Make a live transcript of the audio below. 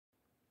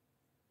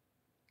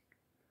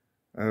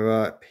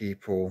Alright,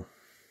 people.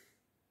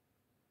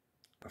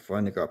 I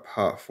finally got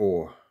part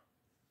 4.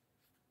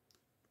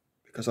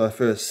 Because I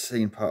first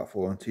seen part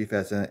 4 in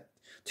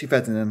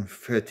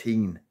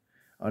 2013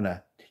 on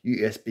a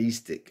USB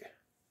stick.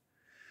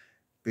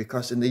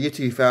 Because in the year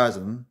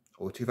 2000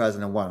 or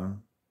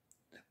 2001,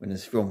 when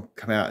this film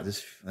came out,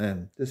 this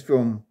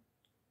film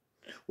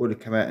would have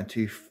come out in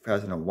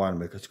 2001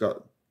 because it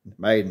got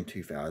made in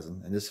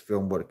 2000, and this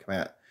film would have come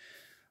out.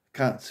 I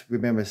can't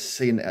remember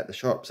seeing it at the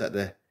shops, at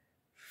the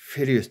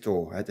video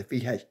store, at the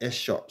VHS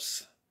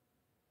shops.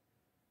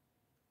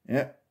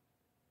 Yeah,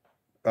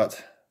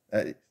 but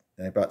I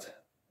got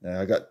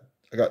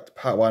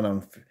part 1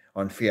 on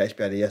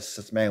VHS. Yes,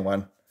 that's the main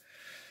one.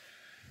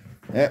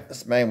 Yeah,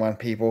 that's the main one,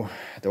 people.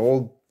 They're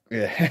all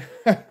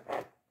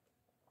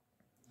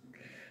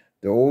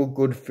they're all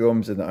good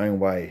films in their own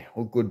way.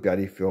 All good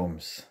bloody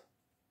films.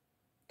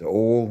 They're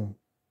all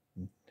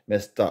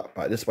messed up,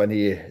 but this one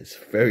here is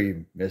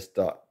very messed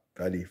up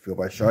bloody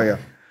film. I'll show you.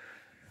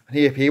 And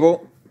here,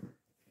 people.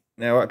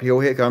 Now, right, people,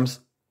 here it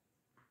comes.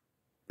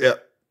 Yeah,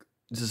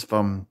 this is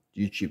from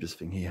YouTube. This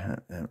thing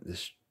here.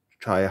 This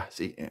trailer.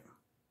 See. Yeah.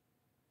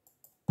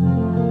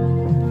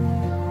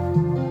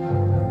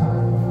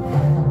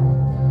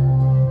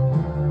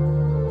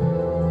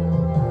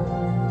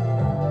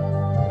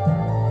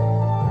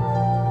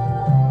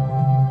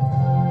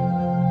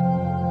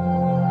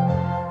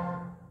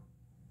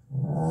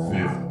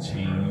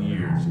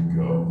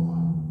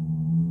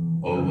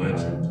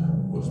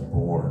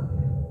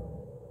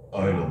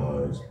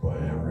 Idolized by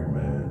every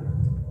man,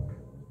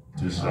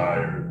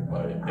 desired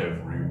by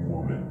every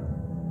woman.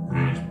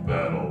 He's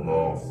battled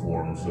all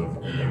forms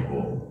of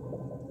evil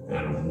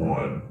and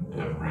won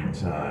every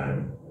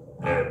time.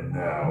 And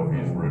now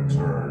he's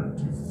returned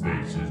to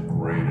face his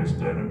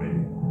greatest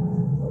enemy,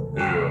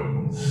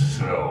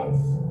 himself.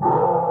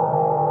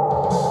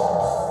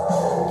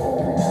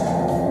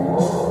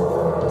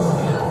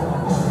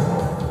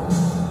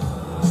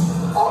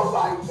 Oh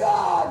my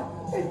God!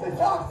 It's the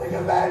toxic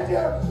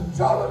Avenger!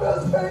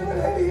 Troubleville's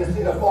favorite hideous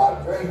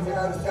uniform creature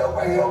of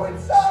superhuman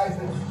size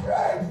and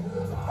strength!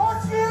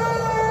 Toxic!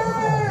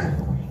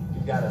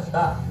 You gotta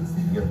stop.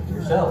 You're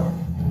yourself.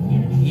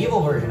 The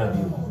evil version of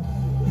you.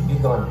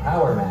 You've gone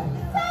power mad.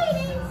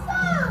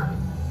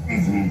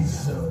 It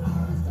is so.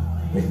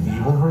 The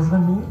evil version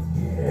of me?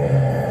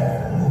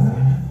 Yeah.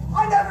 I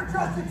never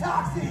trusted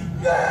Toxic!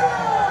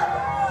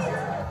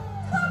 Yeah!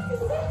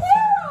 Toxic's a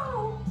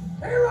hero!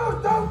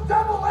 Heroes don't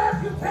double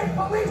amputate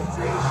police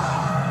chiefs!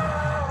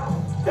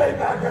 Stay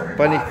back,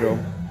 everybody! Funny film.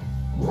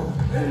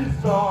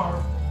 He's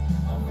armed.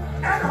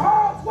 And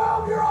hurl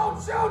 12-year-old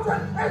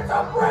children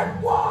into brick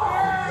walls!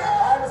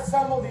 I've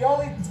assembled the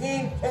only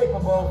team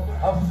capable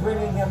of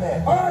bringing him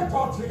in. All right,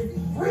 Toxic,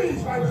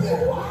 freeze right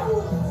there!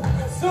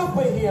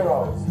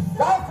 Superheroes.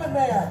 Dolphin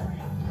Man.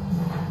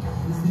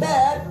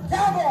 Mad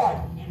Cowboy.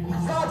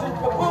 Sergeant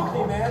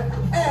Kabuki Man.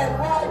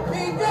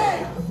 NYPD.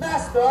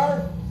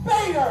 Master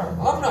Bader.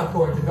 I'm not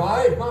going to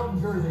die. Not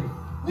in Jersey.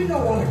 We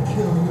don't want to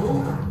kill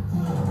you,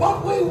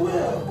 but we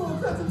will! Well,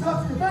 if that's a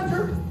Toxic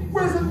Avenger,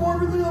 where's the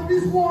Morgan of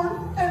Beast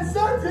Warren and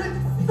Sergeant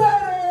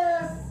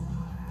Badass?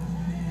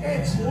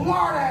 It's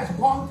lard-ass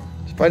punk!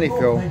 It's funny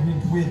film.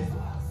 Pregnant with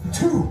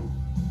 2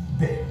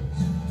 babies.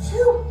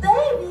 2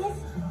 babies?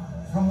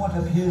 From what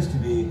appears to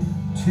be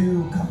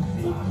 2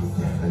 completely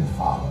different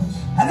fathers.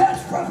 And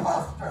that's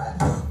preposterous!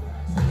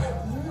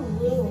 You're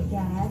weird,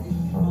 Dad.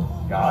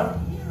 God?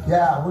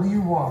 Yeah, what do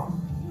you want?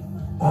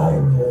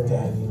 I'm your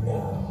daddy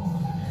now.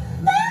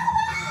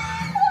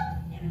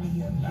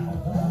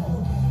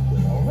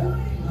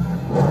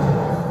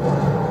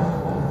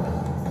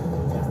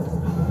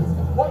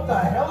 What the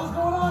hell is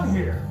going on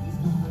here?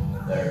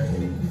 There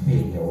can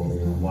be only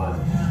one.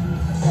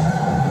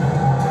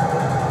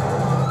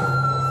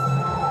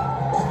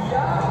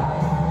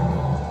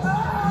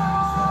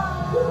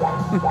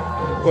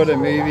 What a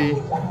movie.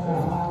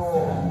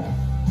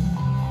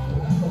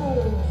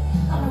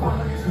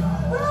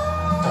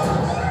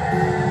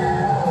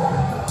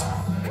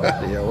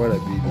 God, yeah, what a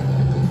movie.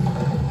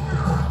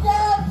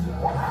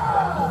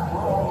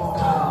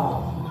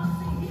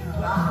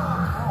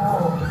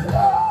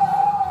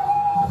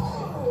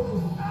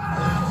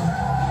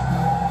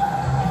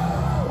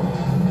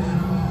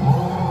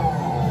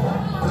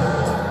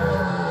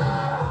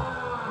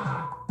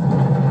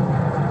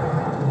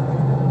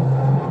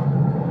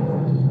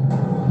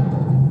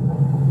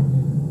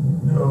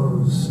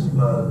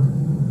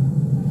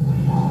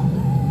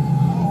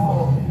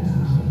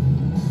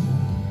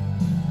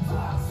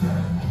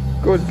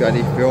 Good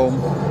bloody film.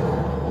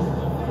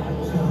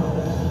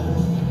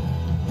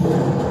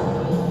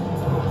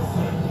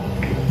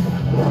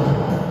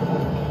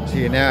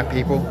 See you now,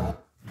 people.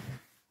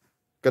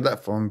 Got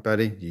that from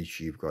buddy.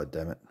 YouTube,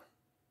 goddammit.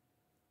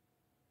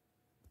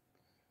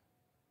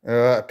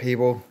 Alright,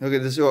 people. Look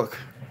at this look.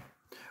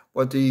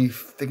 What do you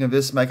think of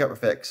this makeup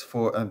effects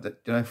for do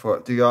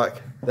you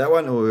like that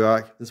one or do you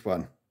like this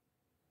one?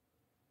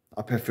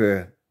 I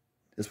prefer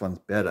this one's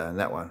better than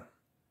that one.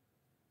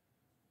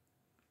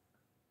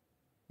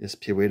 Yes,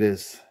 people, it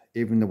is.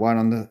 even the one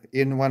on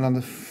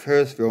the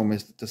first film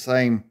is the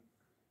same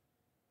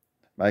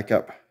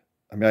makeup,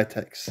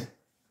 latex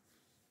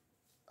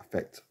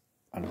effect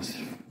on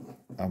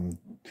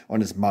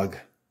his mug.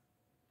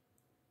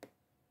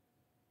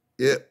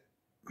 Yep.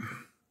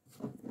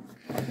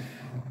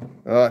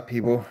 Alright,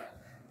 people.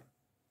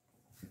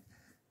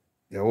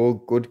 They're all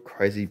good,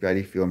 crazy,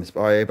 bloody films.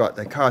 But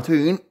the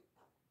cartoon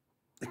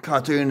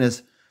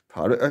is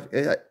part of.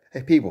 Hey,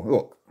 people,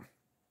 look.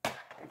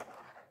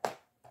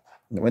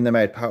 When they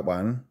made part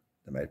 1,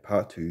 they made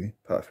part 2,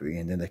 part 3,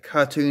 and then the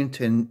cartoon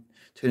turned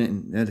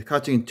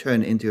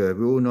into a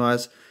real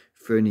nice,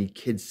 funny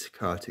kids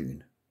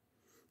cartoon.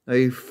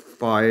 No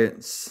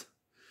violence,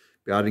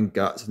 blood and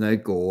guts, no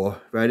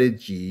gore,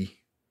 rated G.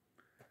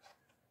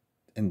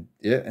 And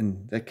yeah,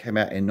 and that came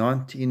out in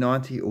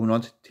 1990 or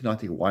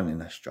 1991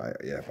 in Australia.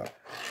 Yeah, but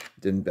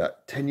then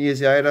about 10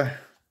 years later,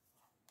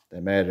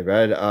 they made a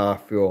rated R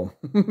film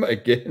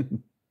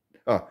again.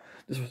 Oh,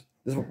 this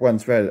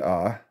one's rated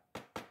R.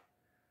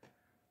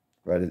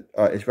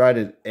 It's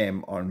rated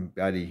M on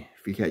bloody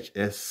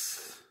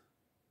VHS,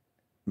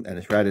 and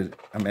it's rated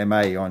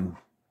MA on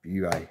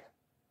Blu-ray.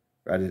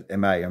 Rated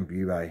MA on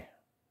Blu-ray.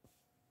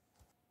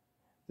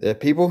 There,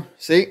 people,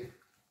 see,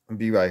 on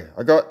Blu-ray.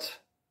 I got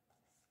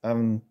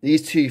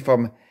these two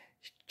from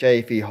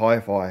JV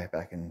Hi-Fi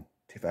back in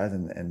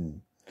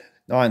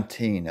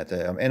 2019. At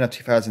the end of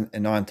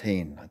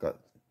 2019, I got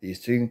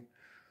these two,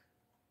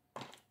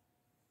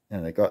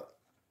 and I got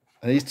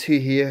these two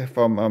here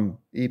from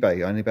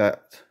eBay only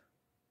about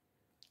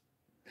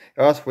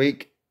last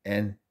week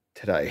and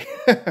today.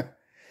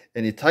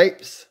 Any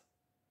tapes?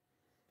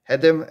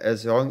 Had them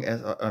as long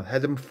as I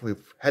had them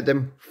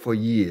for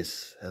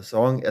years, as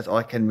long as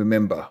I can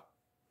remember.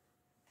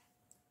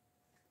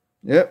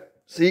 Yep.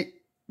 See,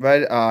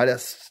 rated R.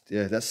 That's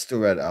still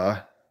rated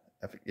R.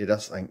 Hey,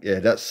 that's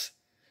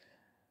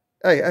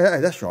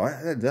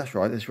right. That's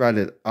right. It's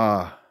rated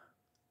R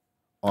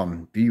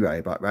on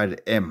Blu-ray, but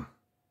rated M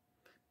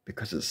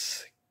because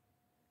it's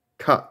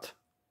cut.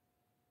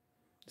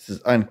 This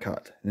is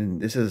uncut,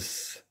 and this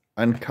is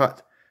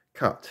uncut,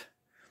 cut.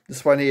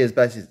 This one here is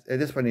basically,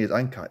 this one here is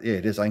uncut. Yeah,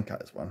 it is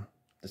uncut, this one.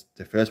 This,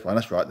 the first one,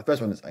 that's right. The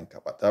first one is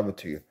uncut, but the other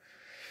two.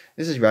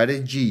 This is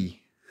rated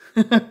G.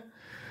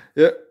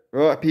 Yep,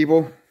 right,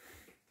 people.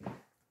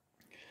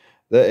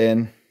 The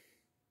end.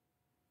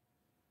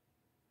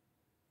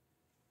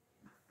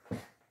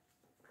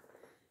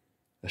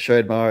 I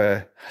showed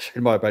my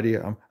buddy,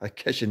 I'm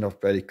catching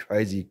off bloody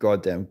crazy,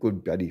 goddamn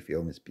good bloody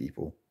films,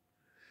 people.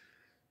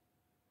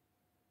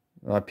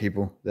 Right,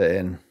 people, the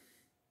end.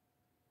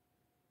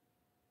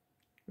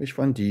 Which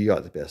one do you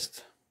like the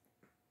best?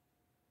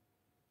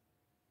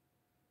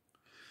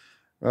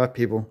 Right,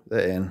 people,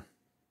 the end.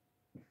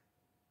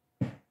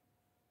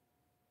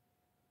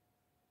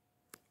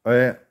 Oh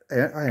yeah,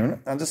 hang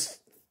on. I'm just.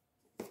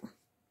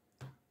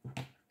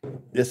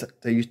 Yes,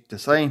 they used the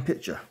same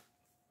picture.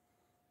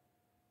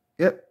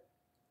 Yep,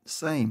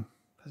 same.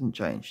 Hasn't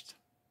changed.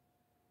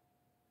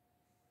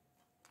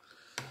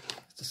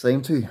 It's the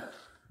same too.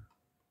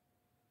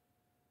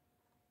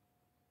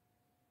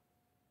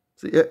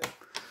 So yep,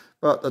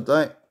 but I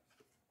don't.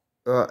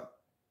 Right,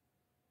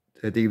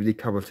 the DVD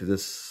cover to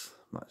this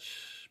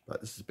much,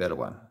 but this is a better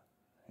one.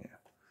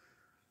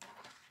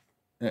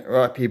 Yeah.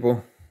 Right,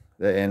 people,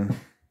 the end.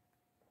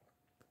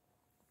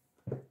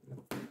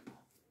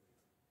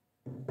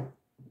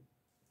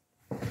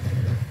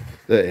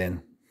 The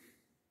end.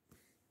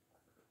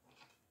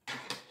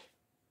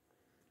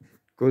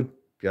 Good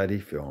bloody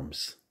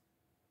films.